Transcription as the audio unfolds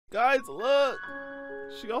Guys, look.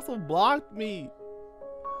 She also blocked me.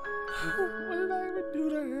 What did I even do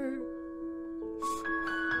to her?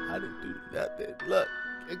 I didn't do nothing. Look,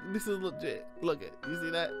 this is legit. Look at, you see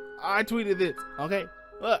that? I tweeted this, okay?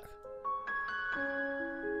 Look.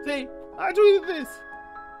 See, I tweeted this.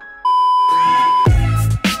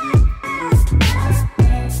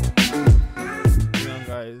 You know,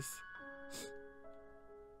 guys,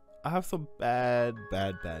 I have some bad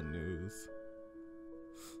news.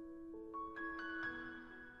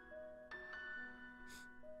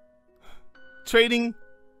 Trading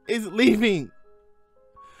is leaving.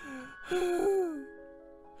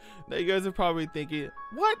 Now you guys are probably thinking,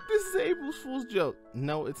 what? This is April Fool's joke.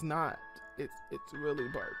 No, it's not. It's really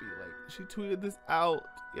Barbie. Like, she tweeted this out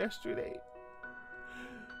yesterday.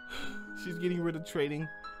 She's getting rid of trading.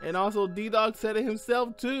 And also D-Dog said it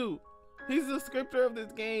himself too. He's the scripter of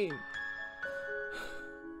this game.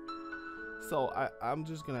 So I'm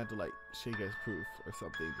just gonna have to like show you guys proof or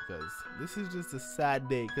something, because this is just a sad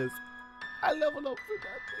day, because I leveled up for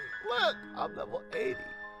nothing. Look, I'm level 80.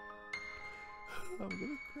 I'm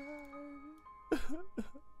gonna cry.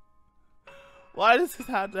 Why does this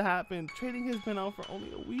have to happen? Trading has been out for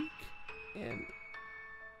only a week, and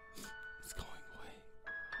it's going away.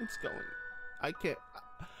 It's going. I can't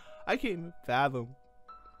even fathom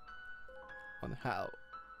on how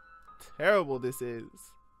terrible this is.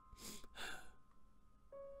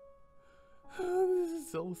 This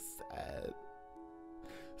is so sad.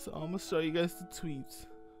 So I'm gonna show you guys the tweets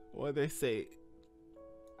where they say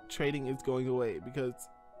trading is going away, because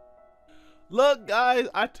look, guys,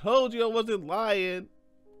 I told you I wasn't lying.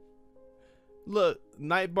 Look,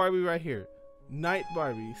 Night Barbie right here. Night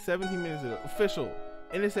Barbie, 17 minutes ago, official.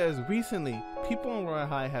 And it says, recently, people on Royal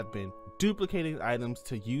High have been duplicating items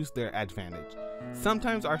to use their advantage.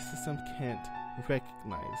 Sometimes our system can't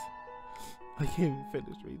recognize. I can't even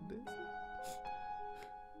finish reading this.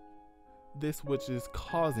 This, which is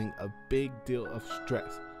causing a big deal of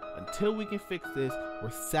stress. Until we can fix this, we're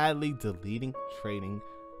sadly deleting trading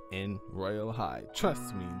in Royal High.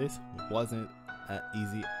 Trust me, this wasn't an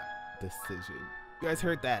easy decision. You guys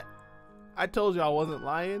heard that? I told you I wasn't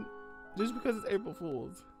lying. Just because it's April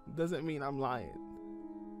Fool's doesn't mean I'm lying.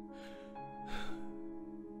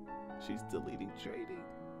 She's deleting trading.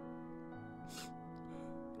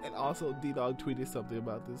 And also D-Dog tweeted something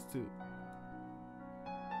about this too.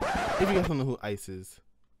 If you guys don't know who Ice is,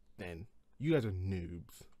 then you guys are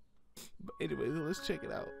noobs. But anyways, let's check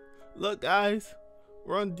it out. Look, guys,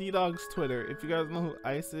 we're on D-Dog's Twitter. If you guys know who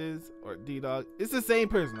Ice is or D-Dog, it's the same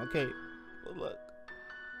person, okay? But look,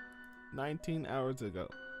 19 hours ago.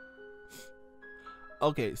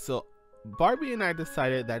 Okay, so Barbie and I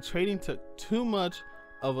decided that trading took too much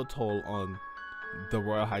of a toll on the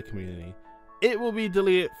Royal High community. It will be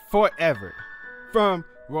deleted forever from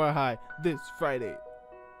Royal High this Friday.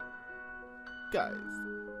 Guys,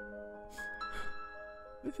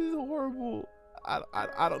 this is horrible.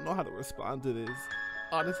 I don't know how to respond to this.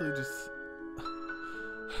 Honestly, just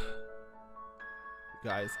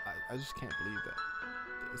guys, I just can't believe that.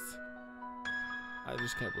 I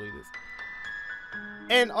just can't believe this.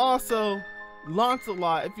 And also,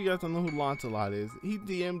 Launcelot, if you guys don't know who Launcelot is, he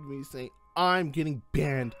DM'd me saying I'm getting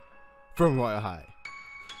banned from Royal High.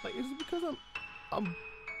 Like, is it because I'm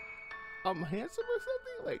handsome or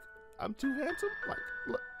something? Like, I'm too handsome? Like,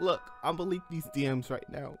 look, I'm gonna leak these DMs right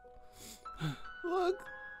now. Look.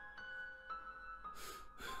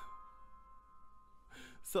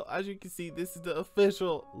 So as you can see, this is the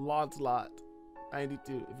official Launcelot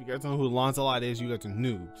 92. If you guys don't know who Launcelot is, you guys are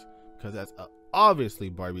noobs, because that's obviously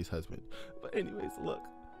Barbie's husband. But anyways, look.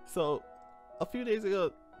 So a few days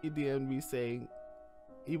ago, he DM'd me saying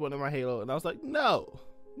he wanted my Halo, and I was like, no,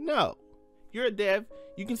 you're a dev.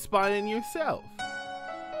 You can spawn in yourself.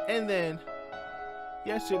 And then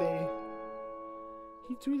yesterday,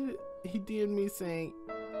 he DM'd me saying,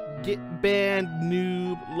 get banned,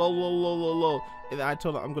 noob, low. And then I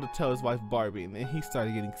told him I'm gonna tell his wife Barbie, and then he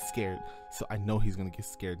started getting scared. So I know he's gonna get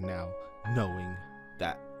scared now, knowing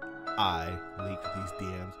that I leaked these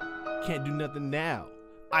DMs. Can't do nothing now.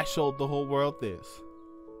 I showed the whole world this.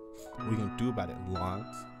 What are you gonna do about it,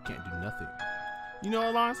 Lance? Can't do nothing. You know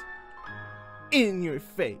what, Lance? In your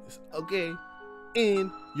face, okay?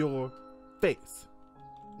 In your face.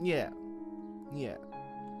 Yeah.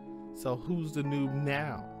 So who's the noob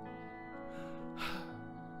now?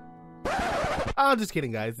 I'm just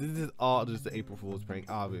kidding, guys. This is all just the April Fool's prank,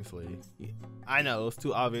 obviously. I know, it's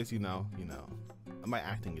too obvious, you know. My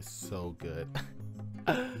acting is so good.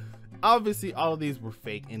 Obviously, all of these were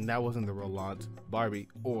fake, and that wasn't the real launch Barbie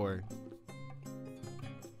or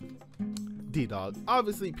D-Dog.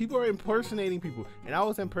 Obviously, people are impersonating people, and I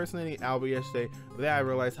was impersonating Albert yesterday, but then I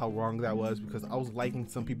realized how wrong that was because I was liking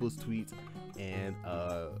some people's tweets, and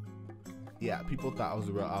yeah, people thought I was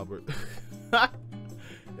the real Albert.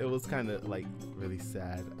 It was kind of like really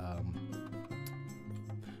sad.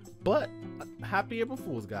 But happy April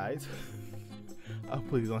Fools, guys. Oh,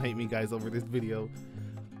 please don't hate me, guys, over this video.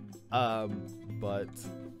 But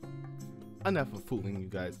enough of fooling you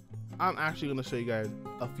guys. I'm actually gonna show you guys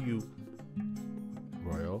a few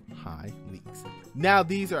Royal High leaks. Now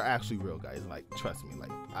these are actually real, guys. Like, trust me. Like,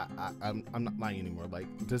 I'm not lying anymore. Like,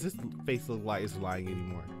 does this face look like it's lying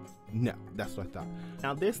anymore? No, that's what I thought.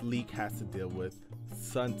 Now this leak has to deal with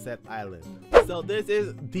Sunset Island. So this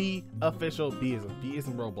is the official B-ism.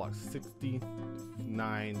 B-ism Roblox.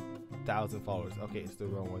 69,000 followers. Okay, it's the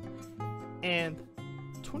wrong one. And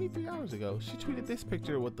 23 hours ago, she tweeted this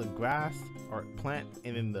picture with the grass or plant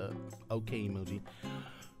and then the okay emoji.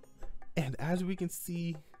 And as we can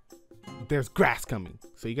see, there's grass coming.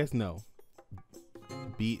 So you guys know,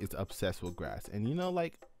 B is obsessed with grass. And you know,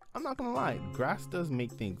 like, I'm not gonna lie, grass does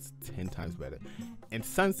make things 10 times better. And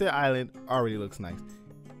Sunset Island already looks nice.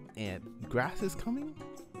 And grass is coming?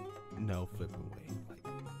 No flipping way. Like,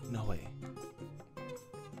 no way.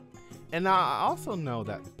 And now I also know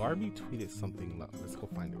that Barbie tweeted something. Let's go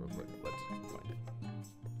find it real quick. Let's find it.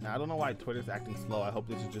 Now I don't know why Twitter's acting slow. I hope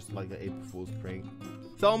this is just like an April Fool's prank.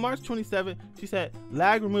 So on March 27th, she said,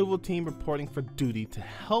 lag removal team reporting for duty to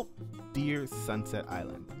help dear Sunset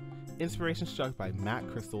Island. Inspiration struck by Matt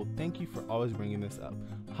Crystal. Thank you for always bringing this up.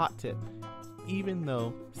 Hot tip. Even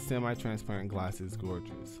though semi-transparent glass is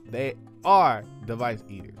gorgeous, they are device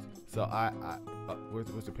eaters. So where's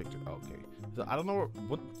the picture? Okay. So I don't know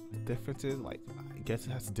what the difference is. Like, I guess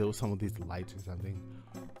it has to deal with some of these lights or something.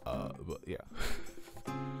 But yeah.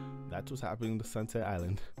 That's what's happening to Sunset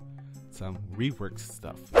Island. Some rework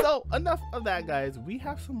stuff. So enough of that, guys. We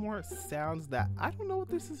have some more sounds that I don't know what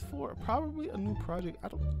this is for. Probably a new project. I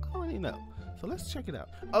don't really know. So let's check it out.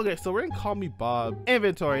 Okay, so we're in Call Me Bob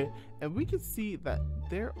inventory, and we can see that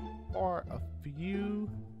there are a few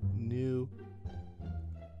new,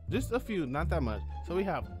 just a few, not that much. So we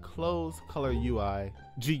have close color UI,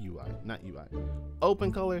 GUI, not UI.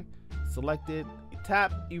 Open color, selected,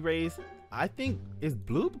 tap, erase. I think is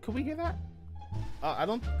blue. Can we hear that? I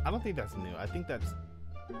don't think that's new. I think that's,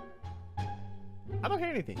 I don't hear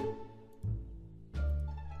anything.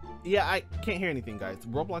 Yeah, I can't hear anything, guys.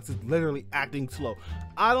 Roblox is literally acting slow.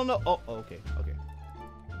 I don't know. Oh, okay.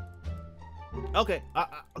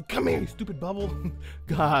 Come here, you stupid bubble.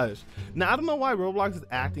 Gosh. Now I don't know why Roblox is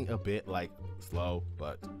acting a bit like slow,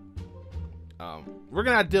 but we're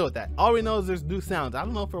gonna have to deal with that. All we know is there's new sounds. I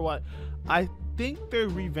don't know for what. I think they're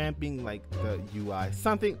revamping like the UI.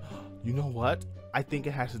 Something. You know what? I think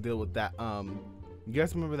it has to deal with that. You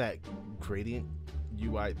guys remember that gradient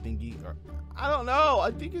UI thingy? Or I don't know.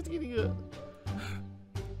 I think it's getting a.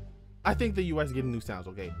 I think the UI is getting new sounds.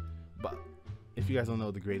 Okay, but if you guys don't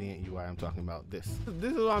know the gradient UI, I'm talking about this.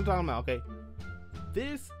 This is what I'm talking about. Okay,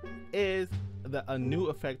 this is a new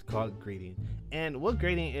effect called gradient. And what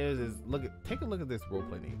gradient is take a look at this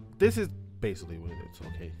roleplay name. This is basically what it is.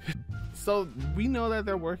 Okay, so we know that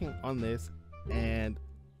they're working on this, and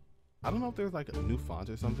I don't know if there's like a new font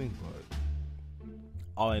or something, but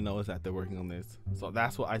all I know is that they're working on this. So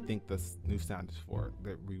that's what I think this new sound is for.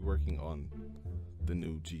 They're reworking on the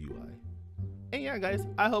new GUI. And yeah, guys,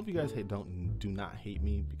 I hope you guys do not hate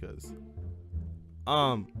me because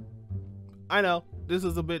I know this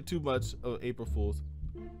is a bit too much of April Fools,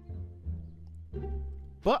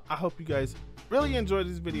 but I hope you guys really enjoyed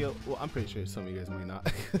this video. Well, I'm pretty sure some of you guys may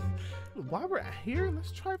not. While we're here,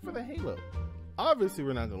 let's try for the Halo. Obviously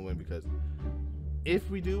we're not gonna win, because if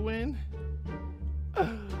we do win,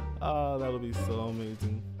 oh, that'll be so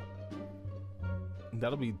amazing.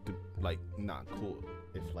 That'll be like not cool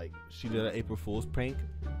if like she did an April Fool's prank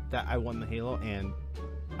that I won the Halo and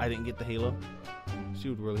I didn't get the Halo. She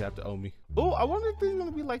would really have to owe me. Oh, I wonder if there's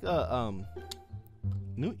gonna be like a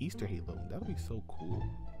new Easter Halo. That'll be so cool.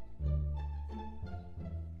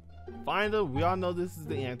 Finally, we all know this is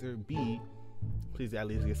the answer. B, please at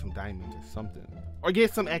least get some diamonds or something, or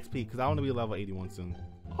get some XP, because I want to be level 81 soon.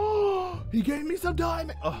 Oh, he gave me some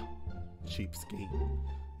diamond. Oh, cheapskate.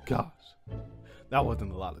 Gosh, that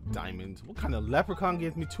wasn't a lot of diamonds. What kind of leprechaun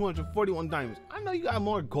gives me 241 diamonds? I know you got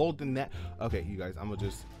more gold than that. Okay, you guys, I'm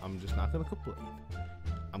just not gonna complain.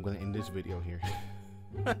 I'm gonna end this video here.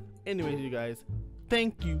 Anyways, you guys,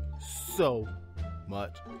 thank you so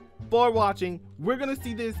much for watching. We're gonna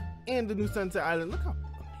see this in the new Sunset Island. Look how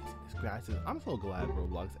amazing this grass is. I'm so glad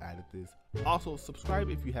Roblox added this. Also, subscribe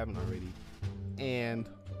if you haven't already, and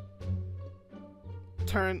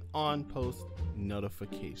turn on post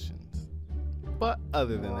notifications. But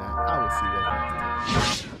other than that, I will see you guys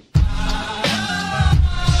next time.